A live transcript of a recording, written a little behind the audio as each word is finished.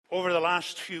Over the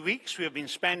last few weeks, we have been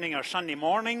spending our Sunday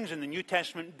mornings in the New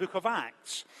Testament book of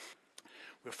Acts.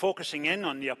 We're focusing in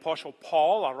on the Apostle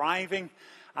Paul arriving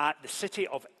at the city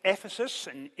of Ephesus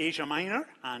in Asia Minor,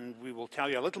 and we will tell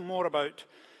you a little more about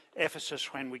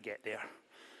Ephesus when we get there.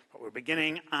 But we're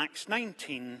beginning Acts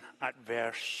 19 at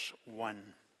verse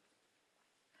 1.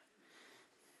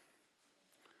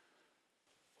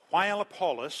 While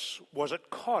Apollos was at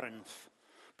Corinth,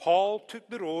 Paul took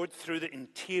the road through the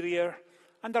interior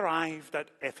and arrived at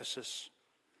Ephesus.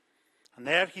 And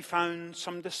there he found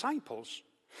some disciples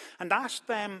and asked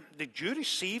them, "Did you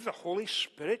receive the Holy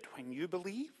Spirit when you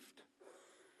believed?"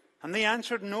 And they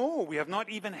answered, "No, we have not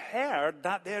even heard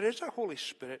that there is a Holy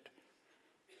Spirit."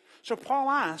 So Paul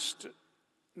asked,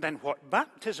 "Then what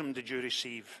baptism did you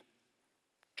receive?"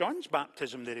 "John's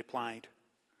baptism," they replied.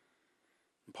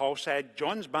 And Paul said,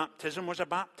 "John's baptism was a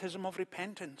baptism of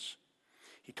repentance.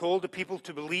 He told the people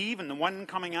to believe in the one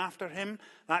coming after him,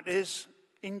 that is,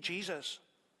 in Jesus."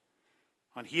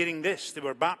 On hearing this, they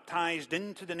were baptized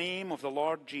into the name of the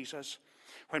Lord Jesus.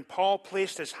 When Paul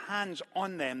placed his hands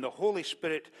on them, the Holy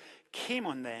Spirit came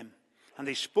on them, and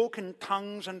they spoke in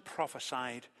tongues and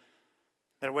prophesied.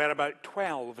 There were about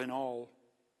 12 in all.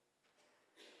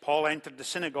 Paul entered the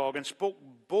synagogue and spoke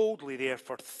boldly there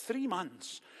for 3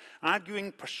 months,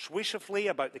 arguing persuasively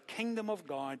about the kingdom of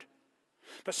God.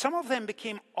 But some of them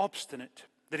became obstinate.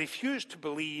 They refused to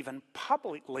believe and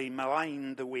publicly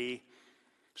maligned the way.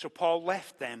 So Paul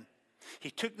left them.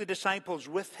 He took the disciples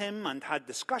with him and had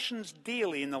discussions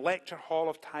daily in the lecture hall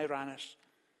of Tyrannus.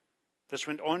 This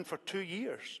went on for 2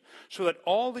 years, so that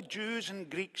all the Jews and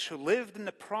Greeks who lived in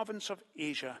the province of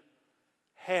Asia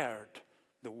heard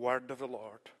the word of the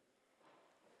Lord.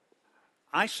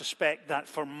 I suspect that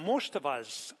for most of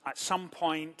us, at some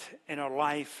point in our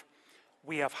life,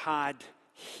 we have had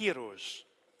heroes.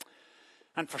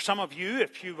 And for some of you,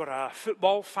 if you were a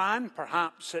football fan,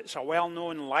 perhaps it's a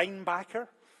well-known linebacker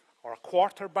or a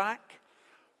quarterback,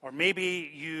 or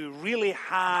maybe you really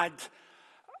had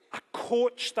a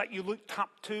coach that you looked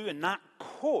up to, and that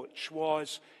coach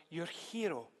was your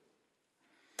hero.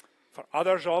 For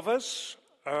others of us,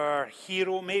 our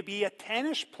hero may be a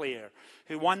tennis player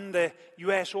who won the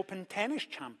US Open Tennis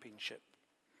Championship.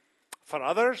 For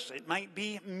others, it might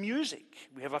be music.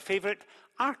 We have a favorite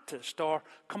artist or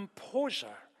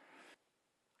composer.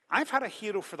 I've had a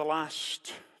hero for the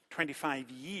last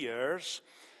 25 years,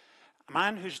 a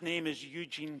man whose name is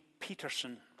Eugene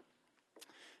Peterson.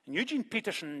 And Eugene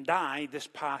Peterson died this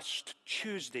past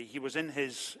Tuesday. He was in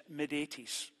his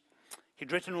mid-80s.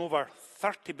 He'd written over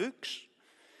 30 books.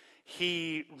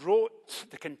 He wrote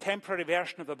the contemporary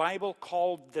version of the Bible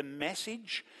called The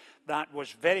Message. That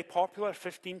was very popular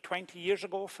 15, 20 years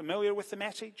ago. Familiar with The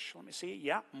Message? Let me see.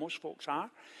 Yeah, most folks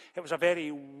are. It was a very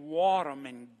warm,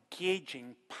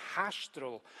 engaging,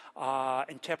 pastoral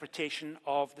interpretation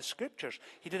of the Scriptures.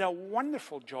 He did a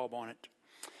wonderful job on it.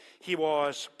 He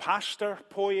was pastor,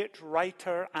 poet,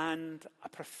 writer, and a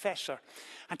professor.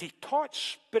 And he taught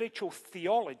spiritual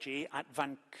theology at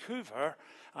Vancouver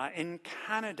in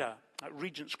Canada, at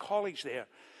Regent's College there.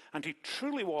 And he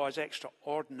truly was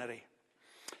extraordinary.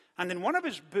 And in one of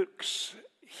his books,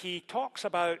 he talks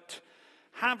about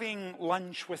having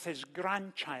lunch with his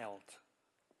grandchild.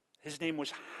 His name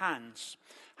was Hans.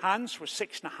 Hans was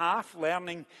 6.5,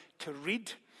 learning to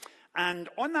read. And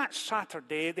on that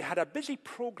Saturday, they had a busy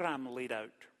program laid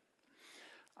out.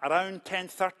 Around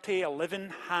 10:30, 11,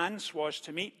 Hans was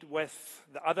to meet with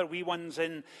the other wee ones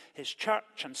in his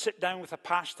church and sit down with the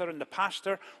pastor, and the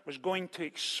pastor was going to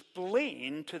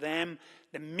explain to them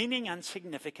the meaning and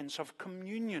significance of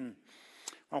communion.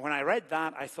 Well, when I read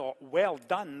that, I thought, well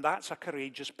done, that's a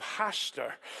courageous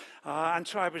pastor. And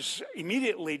so I was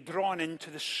immediately drawn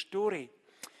into the story.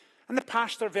 And the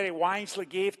pastor very wisely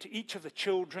gave to each of the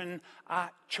children a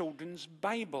children's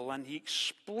Bible, and he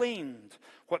explained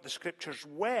what the Scriptures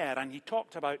were, and he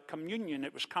talked about communion.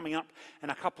 It was coming up in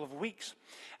a couple of weeks.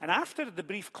 And after the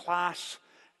brief class,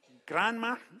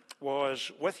 Grandma was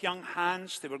with young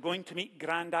Hans. They were going to meet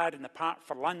Grandad in the park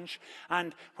for lunch,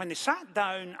 and when they sat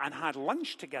down and had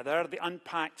lunch together, they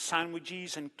unpacked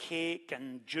sandwiches and cake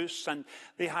and juice, and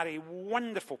they had a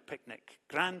wonderful picnic,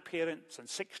 grandparents and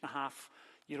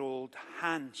 6.5-year-old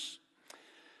Hans.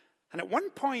 And at one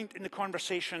point in the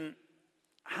conversation,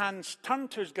 Hans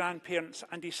turned to his grandparents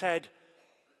and he said,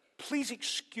 "Please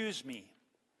excuse me."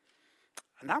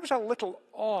 And that was a little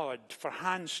odd for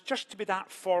Hans just to be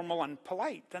that formal and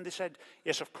polite. And they said,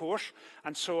 "Yes, of course."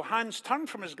 And so Hans turned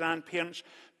from his grandparents,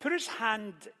 put his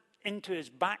hand into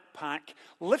his backpack,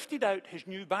 lifted out his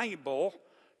new Bible,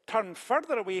 turned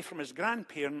further away from his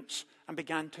grandparents and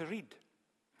began to read.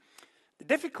 The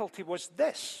difficulty was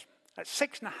this. At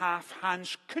 6.5,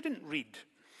 Hans couldn't read.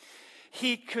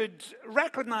 He could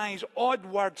recognize odd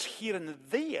words here and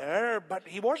there, but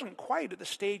he wasn't quite at the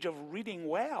stage of reading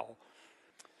well.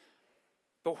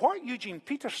 But what Eugene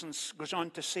Peterson goes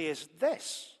on to say is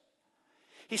this.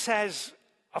 He says,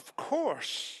 of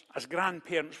course, as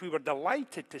grandparents, we were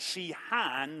delighted to see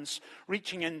Hans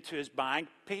reaching into his bag,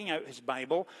 picking out his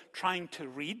Bible, trying to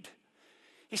read.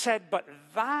 He said, but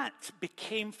that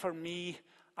became for me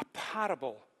a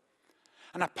parable.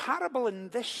 And a parable in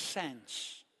this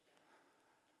sense,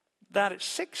 that at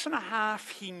 6.5,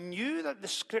 he knew that the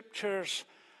scriptures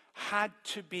had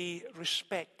to be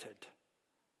respected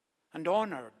and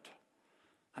honored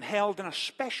and held in a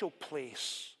special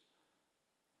place.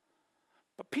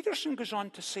 But Peterson goes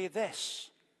on to say this,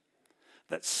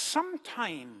 that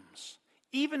sometimes,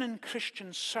 even in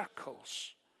Christian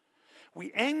circles,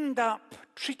 we end up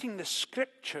treating the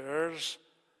scriptures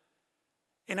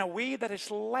in a way that is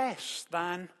less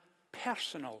than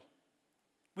personal.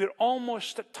 We're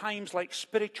almost at times like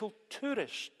spiritual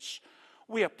tourists.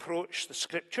 We approach the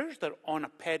scriptures, they're on a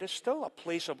pedestal, a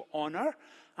place of honor,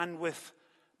 and with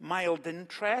mild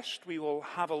interest we will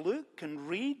have a look and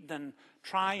read and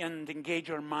try and engage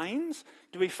our minds.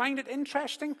 Do we find it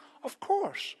interesting? Of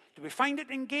course. Do we find it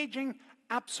engaging?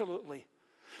 Absolutely.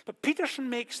 But Peterson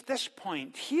makes this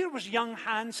point. Here was young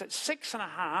Hans at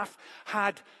 6.5,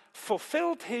 had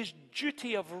fulfilled his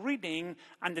duty of reading,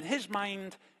 and in his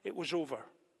mind it was over.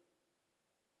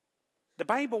 The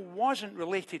Bible wasn't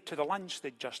related to the lunch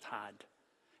they'd just had.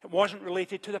 It wasn't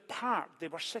related to the park they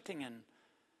were sitting in.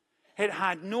 It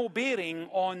had no bearing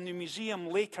on the museum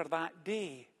later that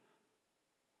day.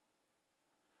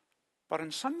 But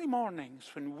on Sunday mornings,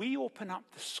 when we open up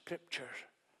the scripture,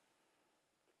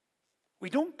 we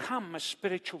don't come as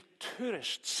spiritual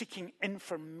tourists seeking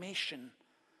information.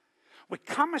 We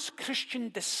come as Christian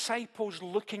disciples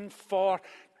looking for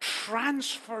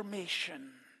transformation.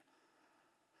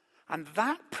 And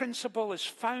that principle is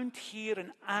found here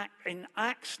in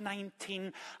Acts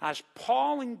 19 as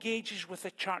Paul engages with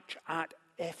the church at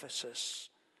Ephesus.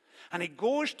 And he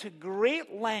goes to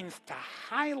great length to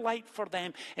highlight for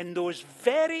them in those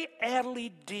very early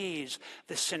days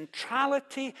the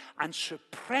centrality and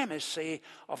supremacy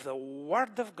of the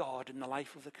Word of God in the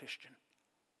life of the Christian.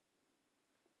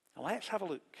 Now let's have a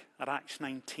look at Acts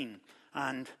 19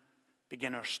 and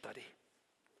begin our study.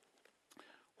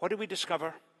 What do we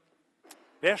discover?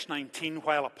 Verse 19,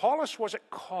 while Apollos was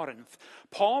at Corinth,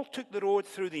 Paul took the road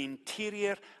through the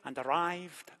interior and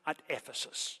arrived at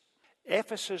Ephesus.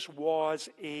 Ephesus was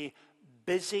a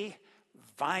busy,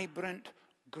 vibrant,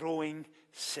 growing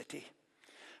city.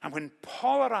 And when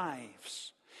Paul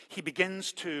arrives, he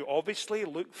begins to obviously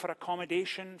look for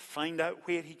accommodation, find out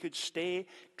where he could stay,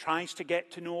 tries to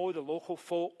get to know the local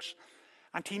folks,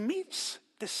 and he meets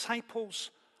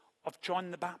disciples of John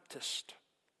the Baptist.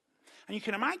 And you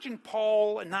can imagine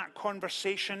Paul in that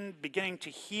conversation beginning to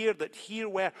hear that here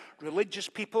were religious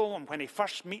people, and when he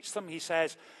first meets them, he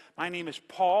says, "My name is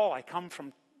Paul, I come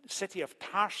from the city of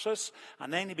Tarsus,"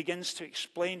 and then he begins to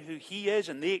explain who he is,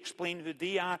 and they explain who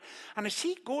they are. And as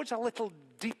he goes a little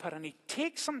deeper, and he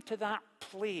takes them to that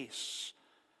place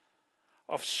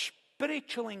of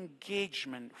spiritual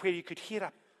engagement where you could hear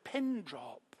a pin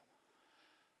drop,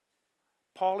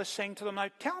 Paul is saying to them, now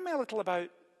tell me a little about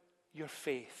your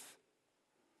faith.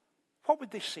 What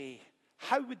would they say?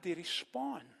 How would they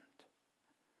respond?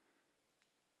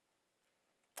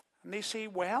 And they say,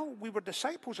 well, we were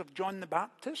disciples of John the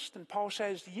Baptist. And Paul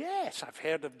says, yes, I've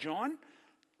heard of John.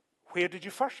 Where did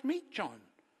you first meet John?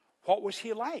 What was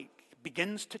he like?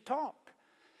 Begins to talk.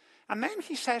 And then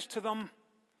he says to them,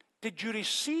 did you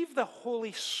receive the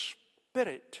Holy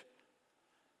Spirit?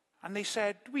 And they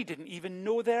said, we didn't even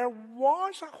know there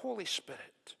was a Holy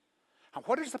Spirit. And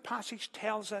what does the passage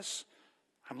tells us?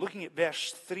 I'm looking at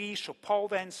verse 3. So Paul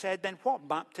then said, then what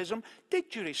baptism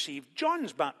did you receive?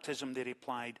 John's baptism, they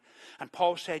replied. And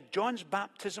Paul said, John's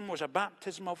baptism was a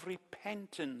baptism of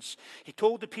repentance. He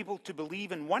told the people to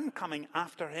believe in one coming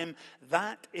after him,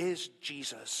 that is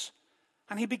Jesus.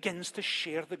 And he begins to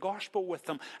share the gospel with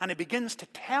them. And he begins to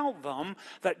tell them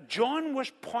that John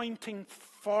was pointing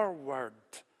forward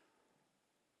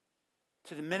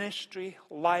to the ministry,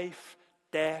 life,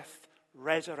 death,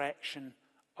 resurrection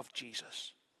of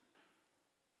Jesus.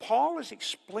 Paul is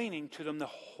explaining to them the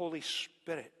Holy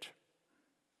Spirit.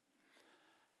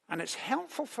 And it's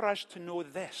helpful for us to know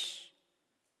this,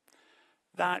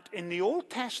 that in the Old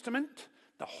Testament,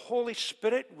 the Holy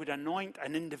Spirit would anoint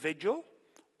an individual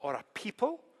or a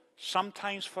people,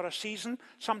 sometimes for a season,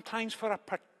 sometimes for a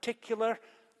particular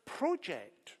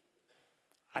project.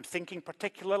 I'm thinking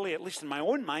particularly, at least in my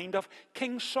own mind, of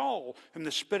King Saul, whom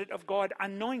the Spirit of God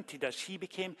anointed as he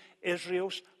became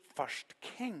Israel's first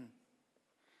king.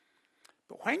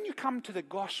 But when you come to the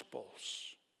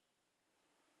Gospels,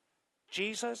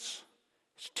 Jesus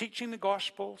is teaching the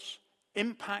Gospels,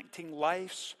 impacting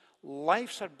lives.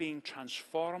 Lives are being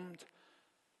transformed.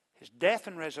 His death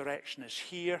and resurrection is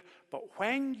here. But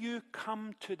when you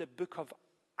come to the book of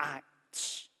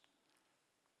Acts,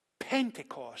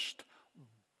 Pentecost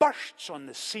bursts on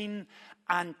the scene,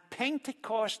 and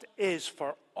Pentecost is,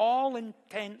 for all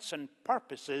intents and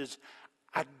purposes,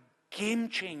 a game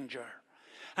changer.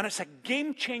 And it's a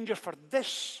game changer for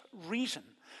this reason.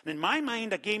 And in my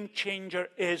mind, a game changer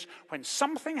is when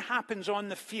something happens on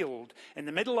the field in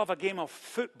the middle of a game of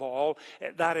football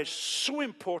that is so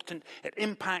important, it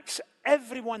impacts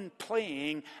everyone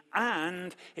playing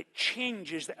and it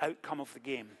changes the outcome of the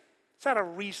game. Is that a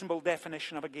reasonable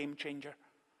definition of a game changer?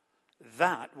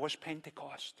 That was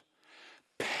Pentecost.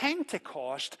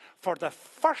 Pentecost, for the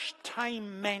first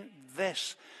time, meant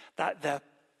this, that the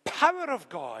power of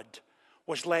God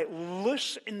was let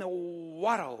loose in the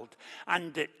world,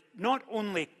 and it not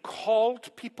only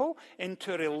called people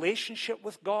into a relationship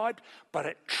with God, but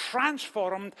it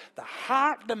transformed the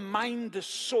heart, the mind, the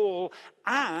soul,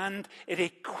 and it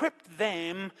equipped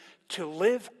them to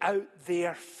live out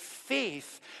their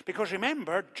faith. Because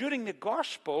remember, during the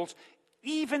Gospels,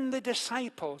 even the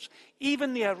disciples,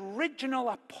 even the original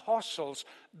apostles,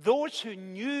 those who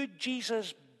knew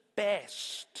Jesus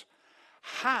best,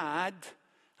 had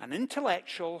an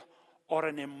intellectual or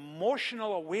an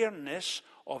emotional awareness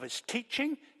of his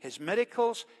teaching, his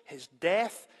miracles, his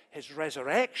death, his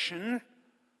resurrection.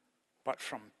 But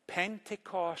from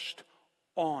Pentecost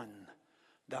on,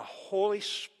 the Holy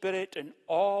Spirit in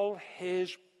all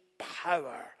his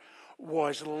power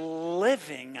was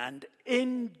living and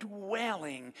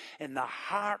indwelling in the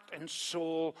heart and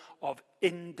soul of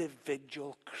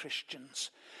individual Christians.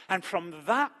 And from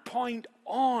that point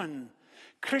on,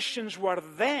 Christians were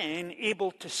then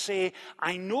able to say,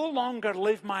 I no longer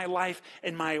live my life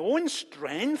in my own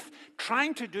strength,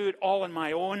 trying to do it all on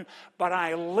my own, but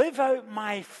I live out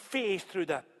my faith through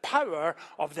the power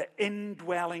of the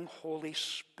indwelling Holy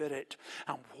Spirit.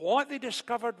 And what they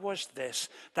discovered was this,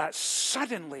 that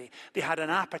suddenly they had an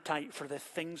appetite for the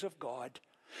things of God.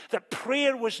 That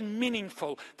prayer was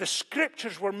meaningful. The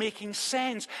scriptures were making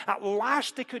sense. At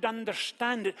last they could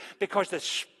understand it because the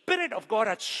Spirit of God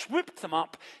had swooped them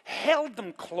up, held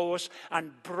them close,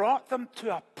 and brought them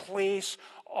to a place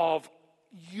of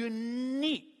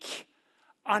unique,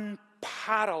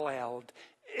 unparalleled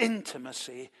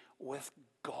intimacy with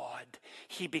God.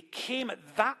 He became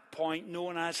at that point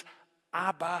known as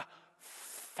Abba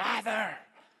Father.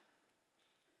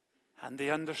 And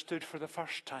they understood for the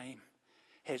first time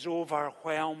his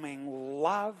overwhelming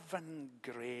love and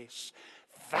grace.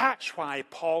 That's why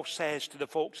Paul says to the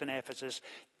folks in Ephesus,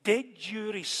 did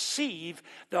you receive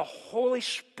the Holy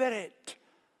Spirit?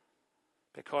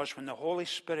 Because when the Holy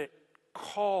Spirit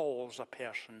calls a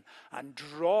person and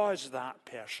draws that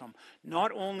person,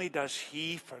 not only does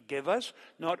he forgive us,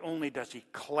 not only does he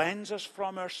cleanse us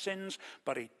from our sins,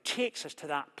 but he takes us to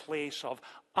that place of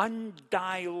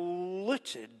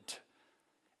undiluted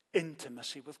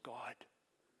intimacy with God.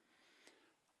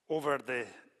 Over the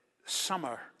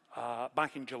summer,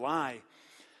 back in July,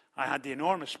 I had the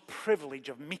enormous privilege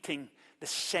of meeting the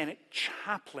Senate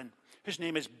chaplain, whose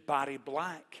name is Barry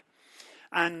Black.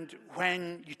 And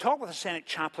when you talk with a Senate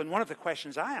chaplain, one of the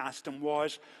questions I asked him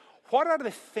was, what are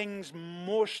the things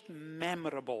most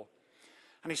memorable?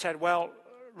 And he said, well,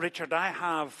 Richard, I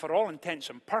have, for all intents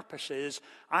and purposes,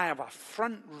 I have a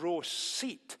front row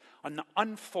seat on the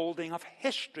unfolding of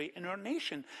history in our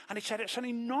nation. And he said, it's an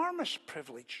enormous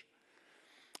privilege.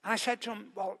 And I said to him,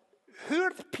 well, who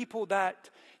are the people that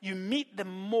you meet the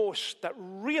most that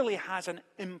really has an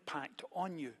impact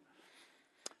on you?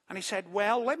 And he said,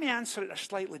 well, let me answer it a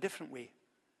slightly different way.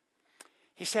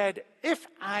 He said, if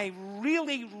I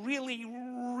really, really,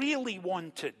 really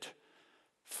wanted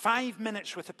 5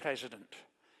 minutes with the president,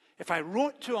 if I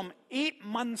wrote to him 8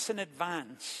 months in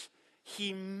advance,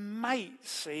 he might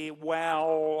say, well,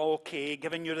 okay,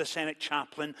 given you're the Senate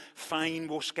chaplain, fine,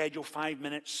 we'll schedule 5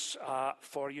 minutes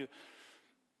for you.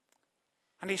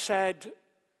 And he said,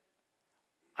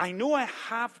 I know I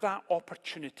have that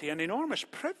opportunity, an enormous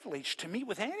privilege to meet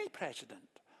with any president.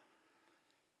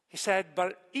 He said,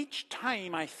 but each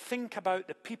time I think about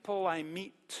the people I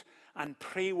meet and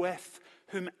pray with,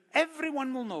 whom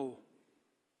everyone will know,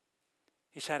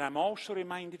 he said, I'm also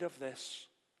reminded of this.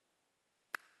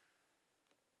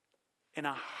 In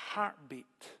a heartbeat,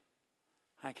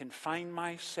 I can find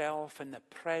myself in the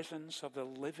presence of the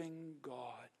living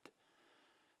God.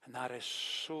 And that is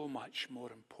so much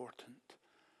more important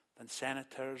than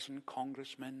senators and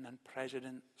congressmen and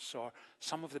presidents or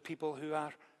some of the people who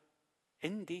are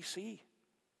in D.C.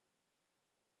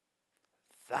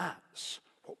 That's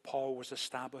what Paul was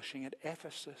establishing at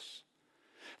Ephesus.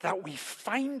 That we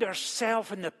find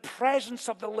ourselves in the presence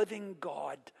of the living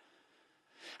God.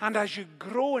 And as you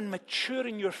grow and mature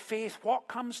in your faith, what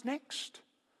comes next?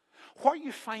 What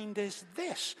you find is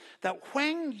this, that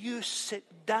when you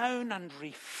sit down and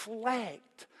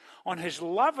reflect on his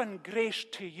love and grace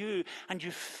to you, and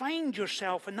you find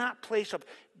yourself in that place of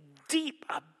deep,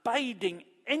 abiding,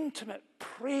 intimate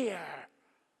prayer,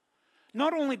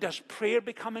 not only does prayer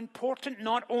become important,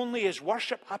 not only is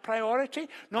worship a priority,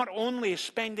 not only is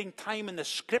spending time in the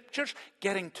scriptures,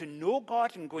 getting to know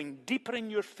God and going deeper in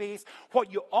your faith,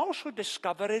 what you also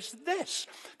discover is this,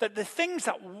 that the things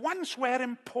that once were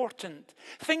important,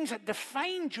 things that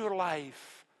defined your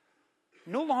life,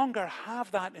 no longer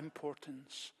have that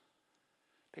importance.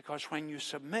 Because when you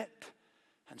submit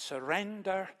and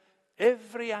surrender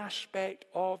every aspect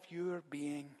of your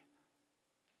being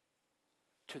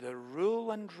to the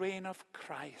rule and reign of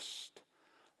Christ,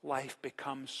 life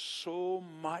becomes so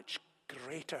much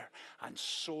greater and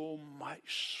so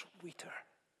much sweeter.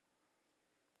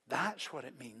 That's what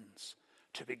it means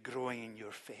to be growing in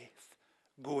your faith,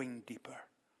 going deeper.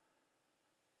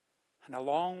 And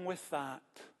along with that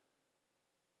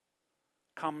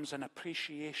comes an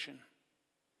appreciation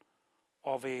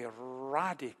of a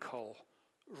radical,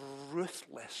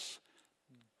 ruthless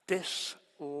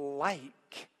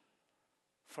dislike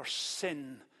for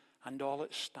sin and all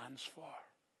it stands for.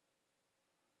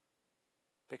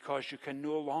 Because you can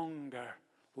no longer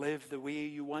live the way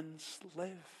you once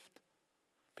lived.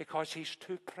 Because he's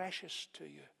too precious to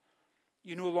you.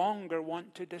 You no longer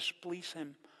want to displease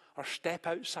him or step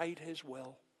outside his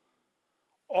will.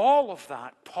 All of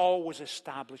that Paul was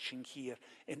establishing here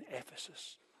in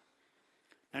Ephesus.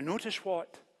 Now notice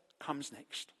what comes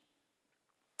next.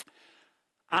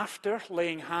 After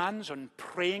laying hands on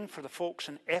praying for the folks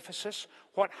in Ephesus,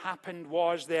 what happened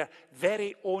was their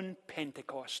very own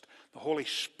Pentecost. The Holy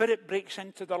Spirit breaks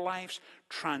into their lives,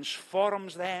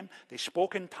 transforms them. They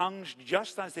spoke in tongues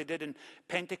just as they did in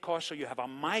Pentecost. So you have a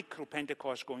micro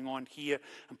Pentecost going on here.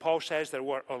 And Paul says there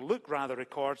were, or Luke rather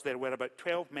records, there were about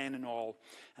 12 men in all.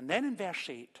 And then in verse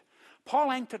 8,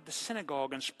 Paul entered the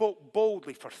synagogue and spoke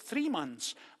boldly for 3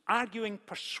 months, arguing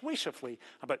persuasively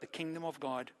about the kingdom of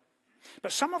God.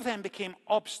 But some of them became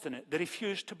obstinate. They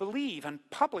refused to believe and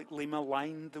publicly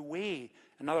maligned the way.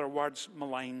 In other words,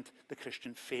 maligned the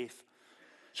Christian faith.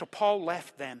 So Paul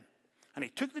left them, and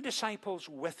he took the disciples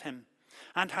with him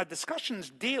and had discussions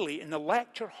daily in the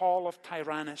lecture hall of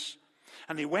Tyrannus.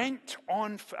 And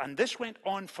this went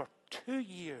on for 2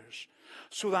 years,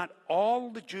 so that all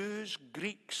the Jews,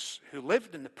 Greeks who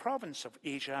lived in the province of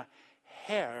Asia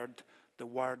heard the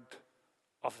word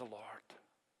of the Lord.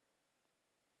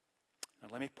 Now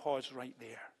let me pause right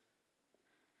there.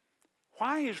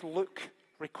 Why is Luke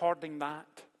recording that?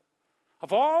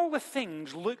 Of all the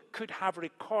things Luke could have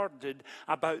recorded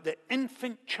about the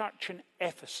infant church in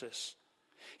Ephesus,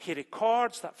 he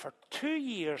records that for 2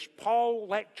 years Paul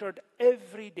lectured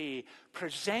every day,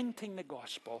 presenting the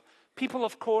gospel. People,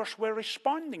 of course, were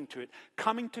responding to it,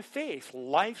 coming to faith.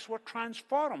 Lives were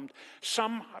transformed.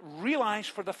 Some realized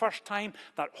for the first time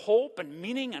that hope and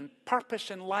meaning and purpose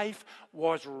in life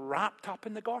was wrapped up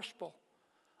in the gospel.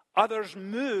 Others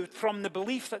moved from the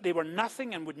belief that they were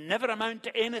nothing and would never amount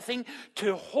to anything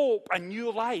to hope and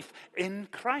new life in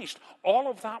Christ.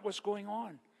 All of that was going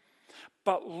on.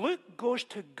 But Luke goes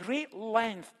to great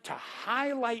length to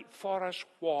highlight for us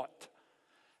what?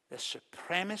 The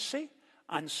supremacy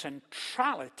and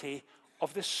centrality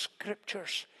of the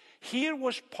scriptures. Here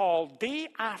was Paul day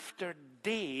after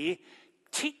day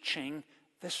teaching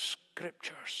the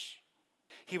scriptures.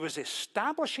 He was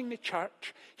establishing the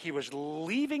church. He was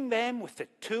leaving them with the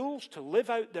tools to live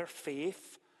out their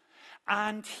faith.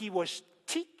 And he was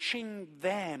teaching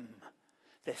them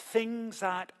the things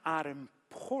that are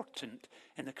important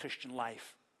in the Christian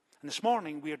life. And this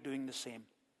morning we are doing the same.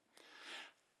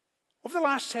 Over the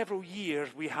last several years,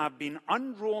 we have been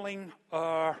unrolling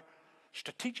our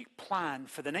strategic plan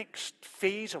for the next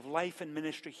phase of life and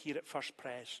ministry here at First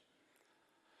Pres.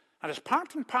 And as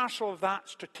part and parcel of that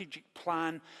strategic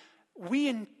plan, we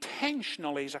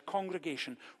intentionally as a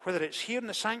congregation, whether it's here in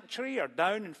the sanctuary or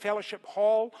down in Fellowship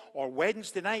Hall or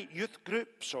Wednesday night youth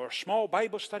groups or small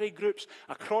Bible study groups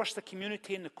across the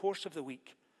community in the course of the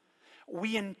week,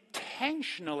 we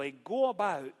intentionally go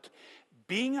about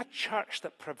being a church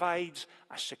that provides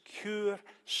a secure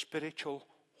spiritual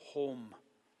home.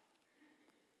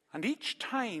 And each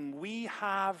time we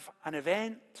have an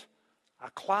event, a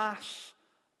class,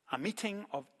 a meeting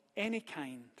of any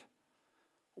kind,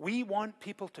 we want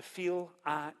people to feel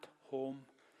at home.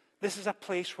 This is a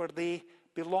place where they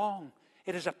belong.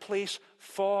 It is a place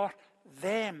for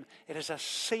them. It is a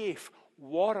safe,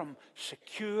 warm,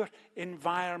 secure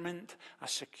environment, a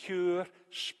secure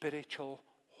spiritual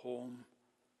home.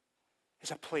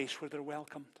 It's a place where they're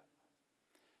welcomed.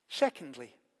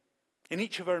 Secondly, in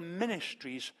each of our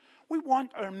ministries, we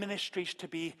want our ministries to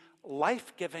be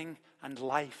life-giving and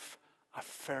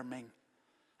life-affirming.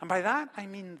 And by that I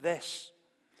mean this,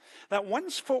 that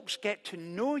once folks get to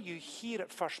know you here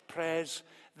at First Pres,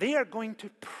 they are going to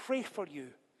pray for you.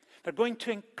 They're going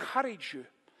to encourage you.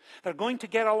 They're going to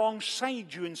get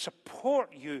alongside you and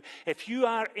support you. If you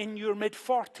are in your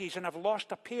mid-40s and have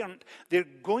lost a parent, they're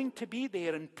going to be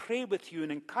there and pray with you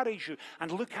and encourage you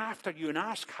and look after you and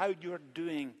ask how you're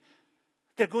doing.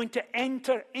 They're going to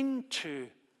enter into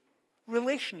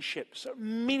relationships that are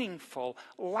meaningful,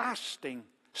 lasting,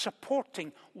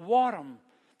 supporting, warm.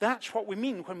 That's what we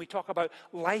mean when we talk about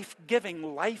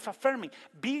life-giving, life-affirming,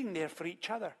 being there for each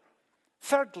other.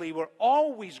 Thirdly, we're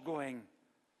always going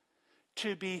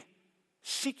to be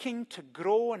seeking to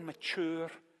grow and mature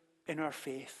in our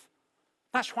faith.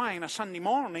 That's why on a Sunday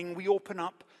morning we open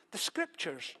up the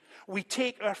Scriptures. We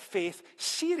take our faith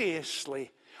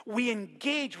seriously. We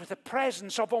engage with the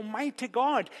presence of Almighty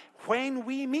God when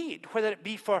we meet, whether it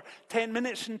be for 10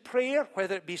 minutes in prayer,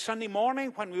 whether it be Sunday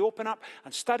morning when we open up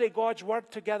and study God's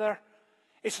Word together.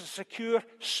 It's a secure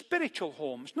spiritual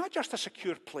home. It's not just a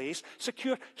secure place,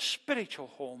 secure spiritual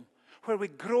home where we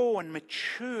grow and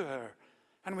mature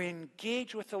and we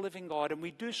engage with the living God, and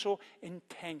we do so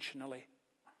intentionally.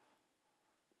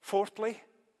 Fourthly,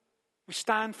 we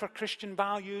stand for Christian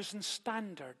values and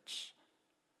standards.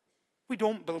 We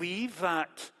don't believe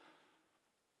that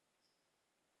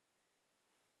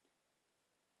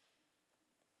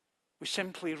we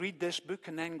simply read this book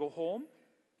and then go home.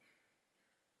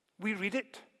 We read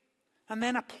it and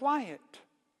then apply it.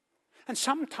 And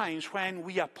sometimes when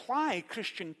we apply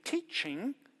Christian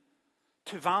teaching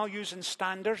to values and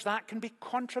standards, that can be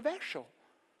controversial.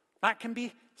 That can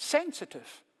be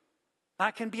sensitive.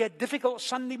 That can be a difficult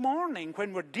Sunday morning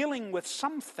when we're dealing with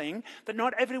something that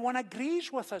not everyone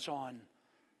agrees with us on.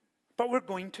 But we're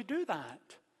going to do that.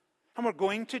 And we're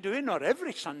going to do it not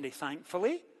every Sunday,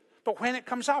 thankfully. But when it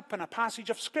comes up in a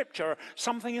passage of Scripture,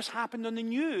 something has happened on the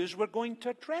news, we're going to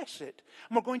address it.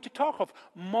 And we're going to talk of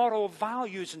moral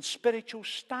values and spiritual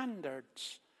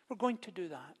standards. We're going to do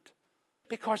that.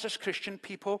 Because as Christian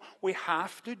people, we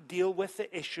have to deal with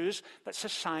the issues that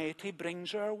society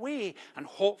brings our way. And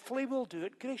hopefully we'll do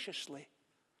it graciously.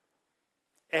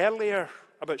 Earlier,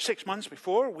 about 6 months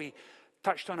before, we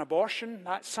touched on abortion.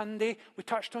 That Sunday, we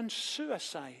touched on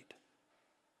suicide.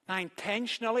 I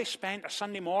intentionally spent a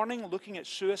Sunday morning looking at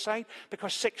suicide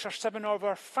because 6 or 7 of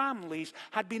our families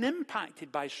had been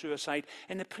impacted by suicide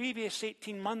in the previous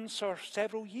 18 months or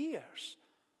several years.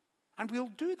 And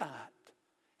we'll do that.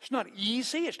 It's not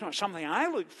easy. It's not something I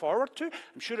look forward to.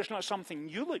 I'm sure it's not something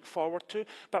you look forward to.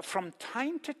 But from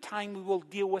time to time, we will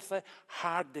deal with the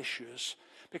hard issues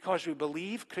because we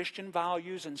believe Christian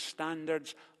values and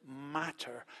standards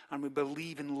matter, and we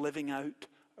believe in living out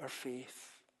our faith.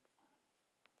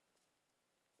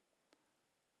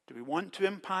 Do we want to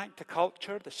impact the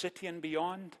culture, the city and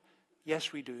beyond?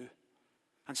 Yes, we do.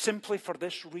 And simply for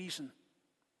this reason,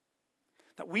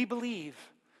 that we believe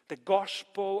the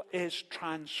gospel is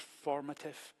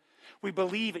transformative. We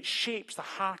believe it shapes the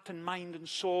heart and mind and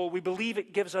soul. We believe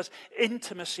it gives us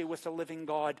intimacy with the living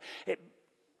God. It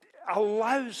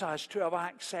allows us to have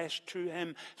access to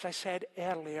Him, as I said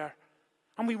earlier.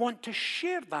 And we want to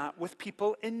share that with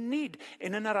people in need,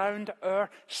 in and around our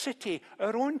city,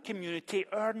 our own community,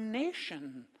 our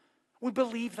nation. We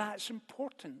believe that's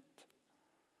important.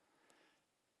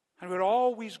 And we're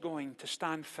always going to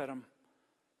stand firm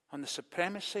on the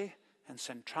supremacy and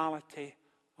centrality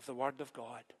of the Word of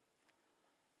God.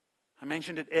 I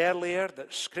mentioned it earlier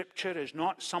that Scripture is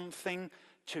not something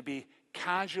to be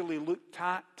casually looked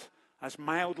at as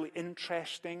mildly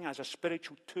interesting as a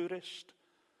spiritual tourist,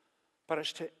 but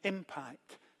it's to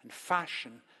impact and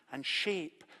fashion and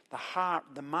shape the heart,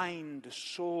 the mind, the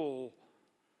soul.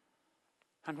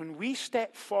 And when we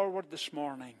step forward this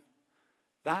morning,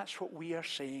 that's what we are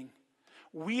saying.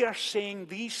 We are saying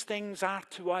these things are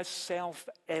to us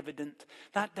self-evident.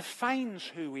 That defines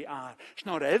who we are. It's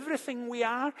not everything we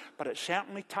are, but it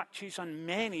certainly touches on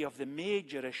many of the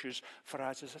major issues for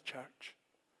us as a church.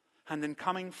 And in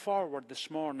coming forward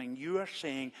this morning, you are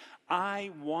saying,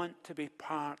 I want to be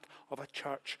part of a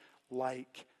church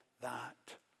like that.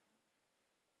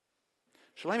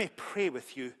 So let me pray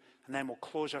with you, and then we'll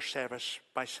close our service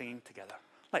by singing together.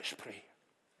 Let's pray.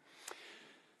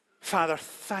 Father,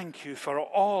 thank you for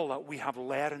all that we have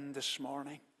learned this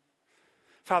morning.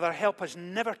 Father, help us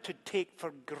never to take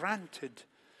for granted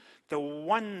the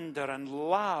wonder and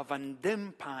love and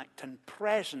impact and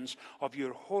presence of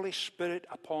your Holy Spirit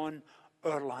upon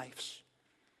our lives.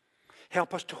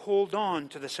 Help us to hold on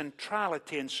to the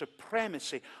centrality and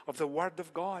supremacy of the Word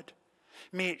of God.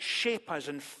 May it shape us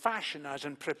and fashion us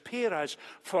and prepare us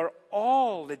for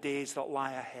all the days that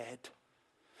lie ahead.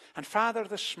 And Father,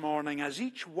 this morning, as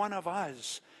each one of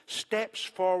us steps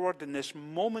forward in this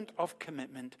moment of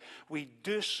commitment, we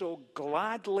do so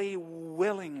gladly,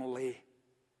 willingly,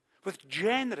 with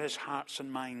generous hearts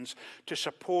and minds to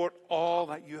support all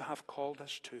that you have called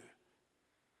us to.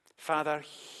 Father,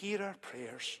 hear our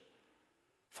prayers,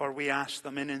 for we ask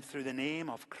them in and through the name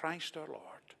of Christ our Lord.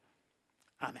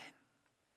 Amen.